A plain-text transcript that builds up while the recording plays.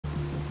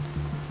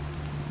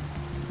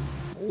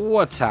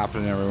What's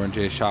happening, everyone?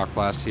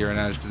 JayShockblast here, and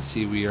as you can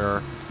see, we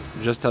are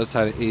just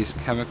outside of Ace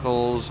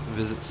Chemicals.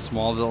 Visit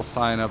Smallville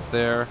sign up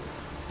there,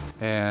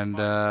 and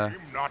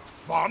not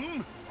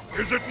fun?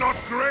 Is it not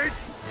great?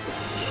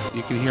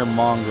 you can hear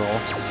Mongul.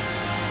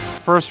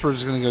 First, we're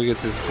just gonna go get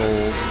this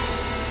gold.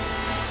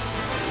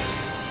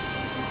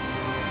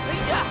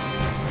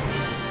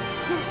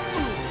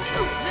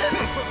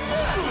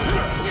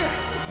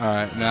 All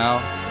right,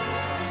 now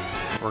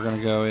we're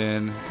gonna go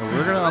in, and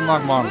we're gonna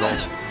unlock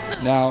Mongul.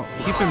 Now,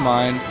 keep in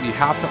mind, you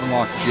have to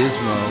unlock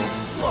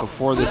Gizmo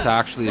before this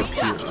actually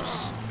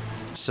appears.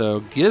 So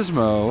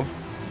Gizmo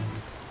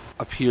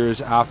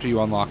appears after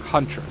you unlock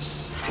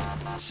Huntress.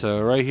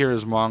 So right here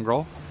is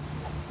Mongul.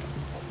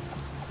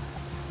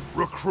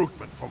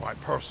 Recruitment for my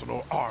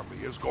personal army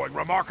is going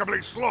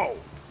remarkably slow.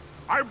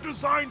 I've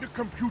designed a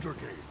computer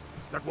game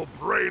that will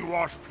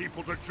brainwash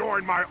people to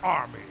join my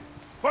army,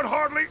 but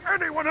hardly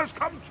anyone has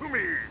come to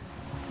me.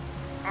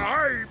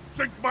 I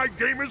think my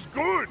game is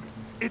good.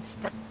 It's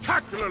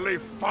spectacularly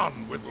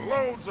fun with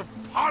loads of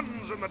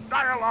puns in the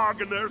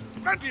dialogue, and there's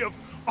plenty of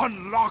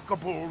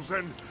unlockables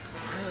and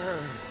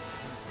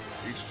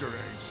Easter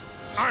eggs.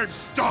 I'm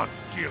done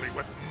dealing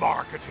with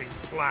marketing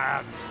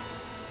plans.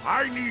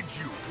 I need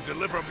you to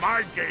deliver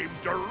my game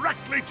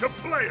directly to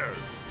players.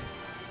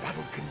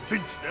 That'll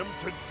convince them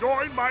to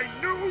join my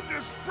new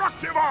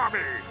destructive army.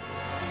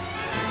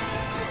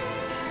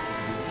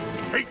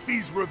 Take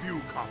these review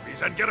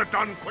copies and get it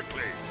done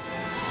quickly.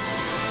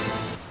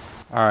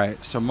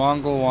 Alright, so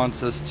Mongul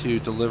wants us to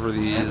deliver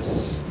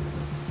these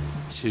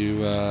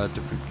to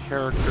different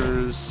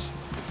characters.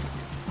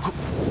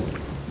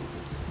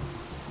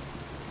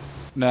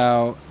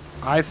 Now,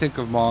 I think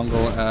of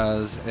Mongul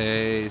as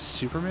a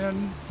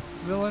Superman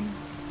villain.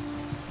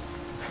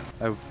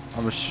 I'm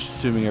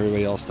assuming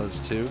everybody else does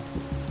too.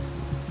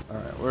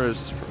 Alright, where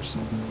is this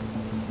person?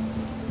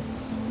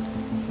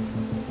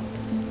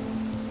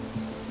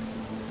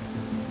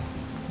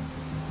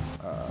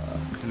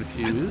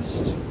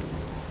 Confused.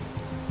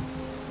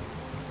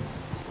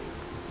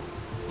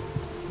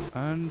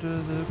 Under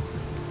the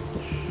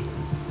bridge.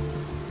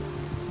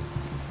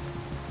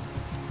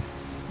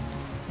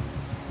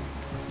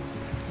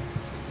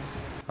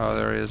 Oh,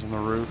 there he is on the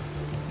roof.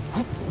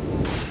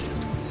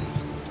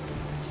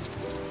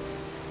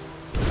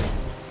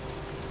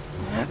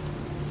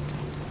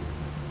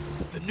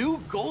 The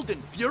new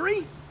Golden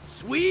Fury?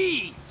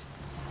 Sweet!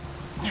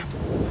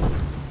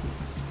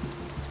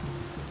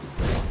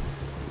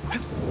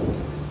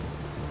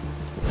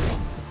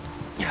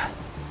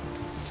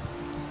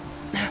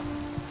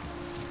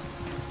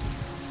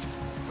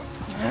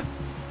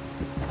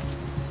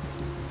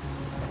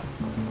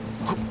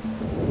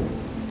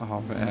 Oh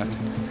man,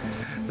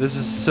 this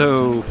is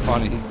so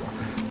funny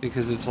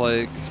because it's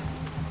like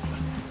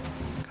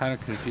kind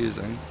of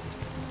confusing.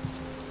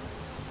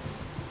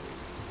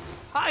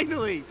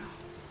 Finally!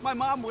 My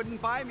mom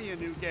wouldn't buy me a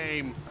new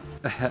game.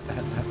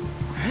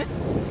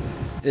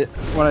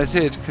 When I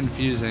say it's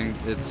confusing,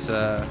 it's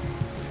Girl!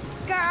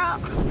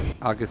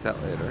 I'll get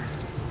that later.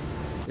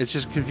 It's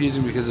just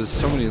confusing because there's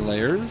so many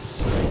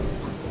layers.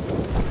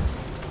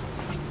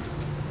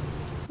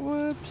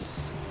 Whoops.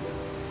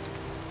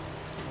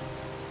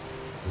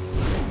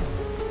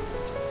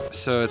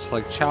 So it's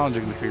like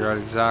challenging to figure out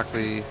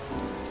exactly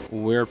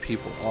where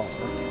people are.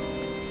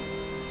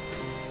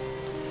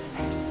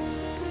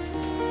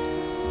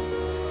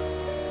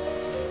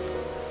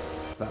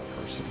 That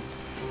person.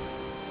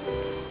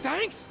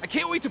 Thanks! I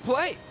can't wait to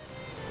play!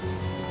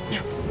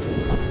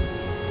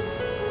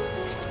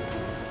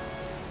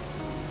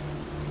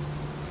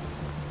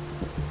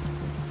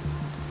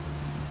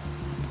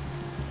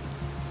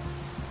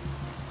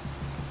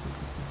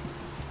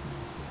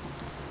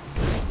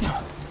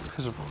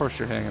 Because of course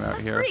you're hanging out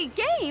here. A free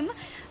game?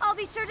 I'll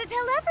be sure to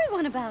tell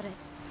everyone about it.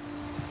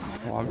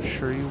 Well, I'm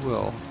sure you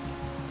will.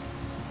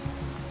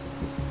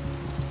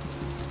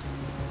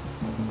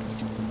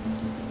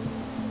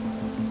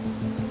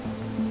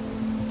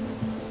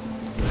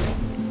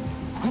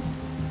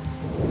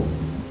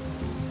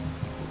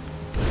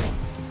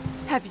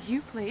 Have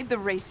you played the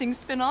racing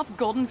spin-off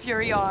Golden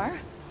Fury R?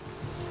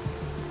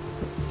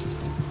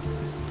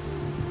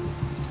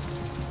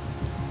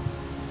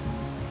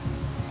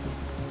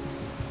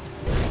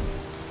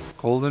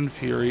 Golden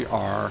Fury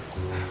R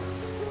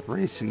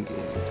racing game.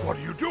 What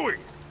are you doing?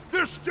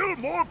 There's still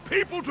more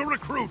people to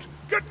recruit.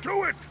 Get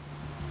to it!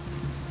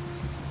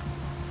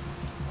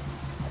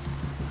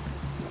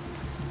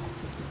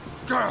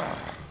 Gah,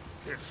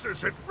 this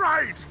isn't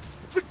right.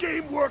 The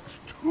game works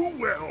too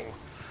well.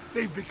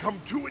 They've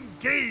become too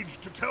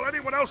engaged to tell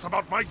anyone else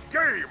about my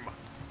game.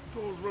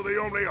 Those were the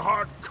only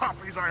hard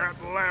copies I had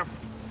left.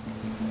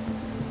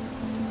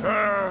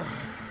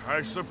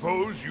 I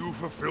suppose you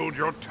fulfilled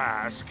your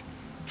task.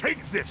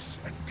 Take this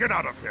and get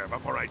out of here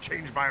before I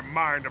change my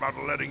mind about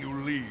letting you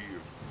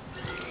leave.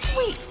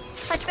 Sweet!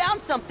 I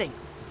found something!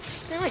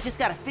 Now I just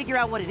gotta figure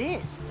out what it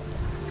is.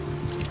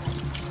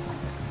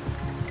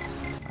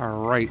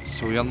 Alright,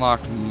 so we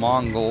unlocked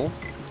Mongul.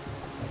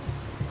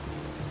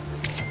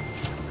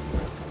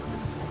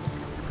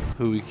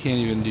 who he can't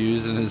even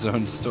use in his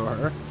own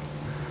store.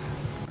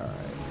 Alright.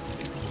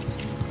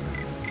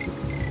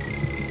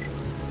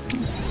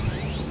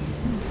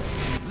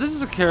 This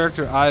is a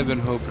character I've been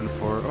hoping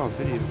for. Oh,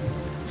 video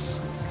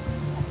games.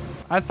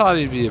 I thought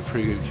he'd be a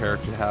pretty good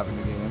character to have in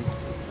the game.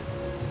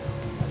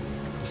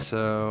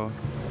 So,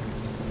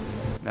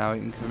 now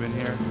he can come in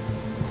here.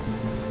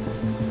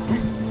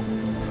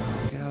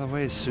 Get out of the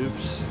way,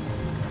 Soups.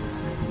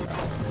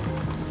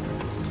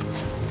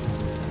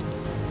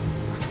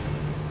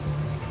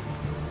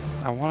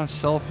 I want a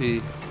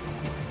selfie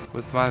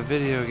with my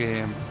video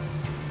game.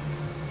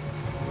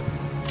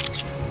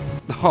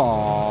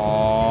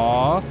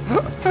 Aww.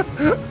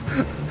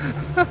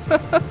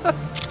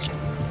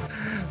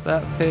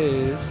 That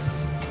face.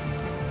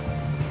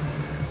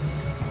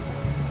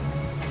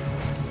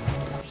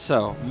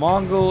 So,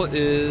 Mongul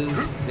is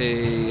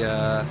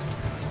a,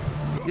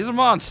 he's a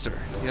monster.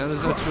 You know,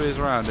 there's no two ways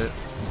around it.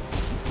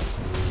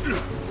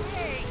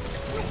 Hey,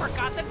 you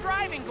forgot the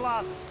driving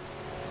gloves.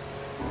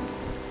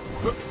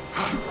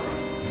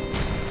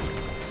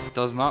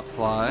 Does not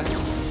fly.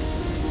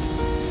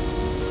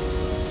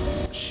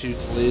 Shoots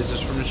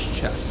lasers from his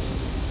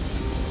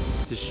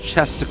chest. His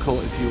chesticle,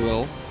 if you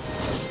will.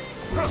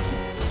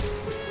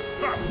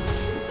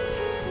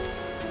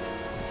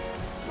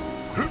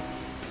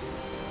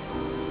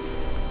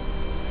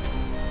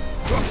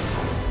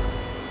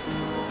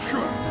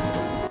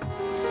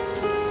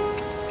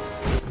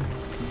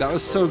 That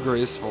was so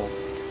graceful,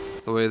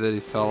 the way that he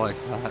fell like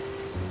that.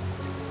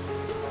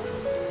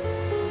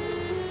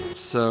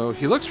 So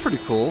he looks pretty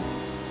cool.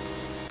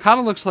 Kind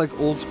of looks like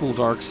old school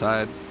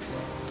Darkseid,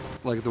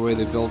 like the way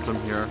they built him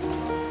here.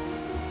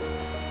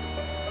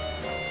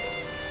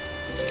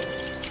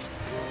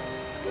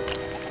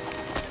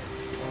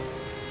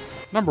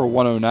 Number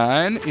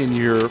 109 in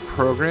your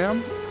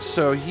program.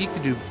 So he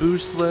can do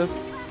boost lift,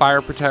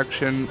 fire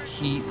protection,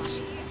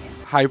 heat,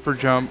 hyper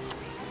jump,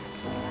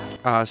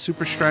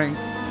 super strength,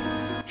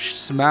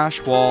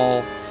 smash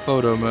wall,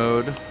 photo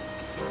mode.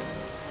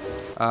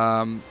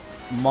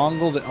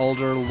 Mongul the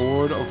Elder,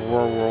 Lord of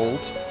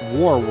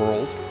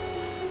Warworld.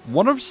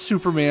 One of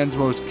Superman's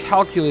most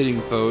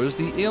calculating foes,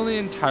 the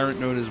alien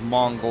tyrant known as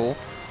Mongul,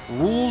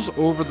 rules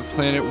over the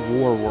planet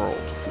Warworld,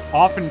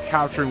 often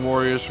capturing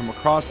warriors from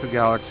across the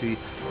galaxy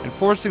and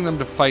forcing them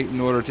to fight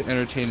in order to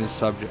entertain his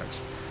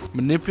subjects.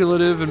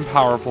 Manipulative and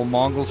powerful,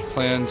 Mongul's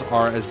plans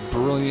are as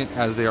brilliant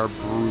as they are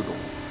brutal.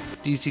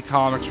 DC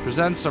Comics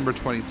presents number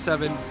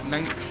 27,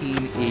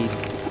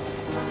 1980.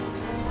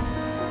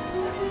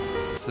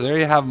 So there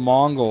you have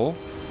Mongul,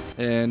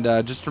 and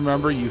just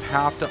remember you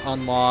have to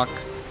unlock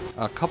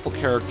a couple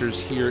characters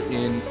here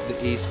in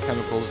the Ace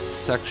Chemicals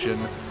section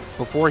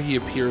before he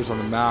appears on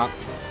the map.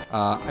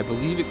 I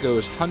believe it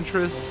goes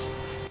Huntress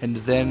and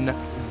then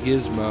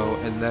Gizmo,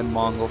 and then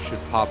Mongul should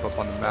pop up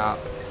on the map.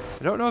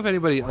 I don't know if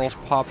anybody else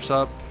pops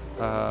up.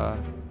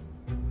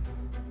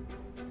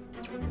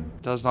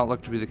 Does not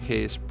look to be the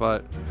case,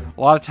 but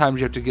a lot of times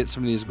you have to get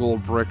some of these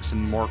gold bricks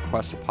and more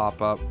quests to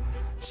pop up.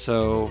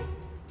 So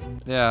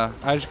yeah,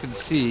 as you can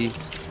see,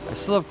 I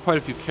still have quite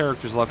a few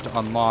characters left to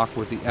unlock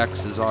where the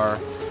X's are.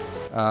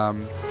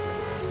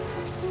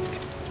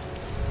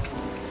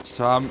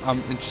 So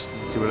I'm interested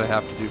to see what I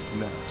have to do from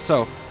there.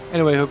 So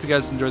anyway, hope you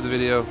guys enjoyed the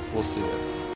video. We'll see you.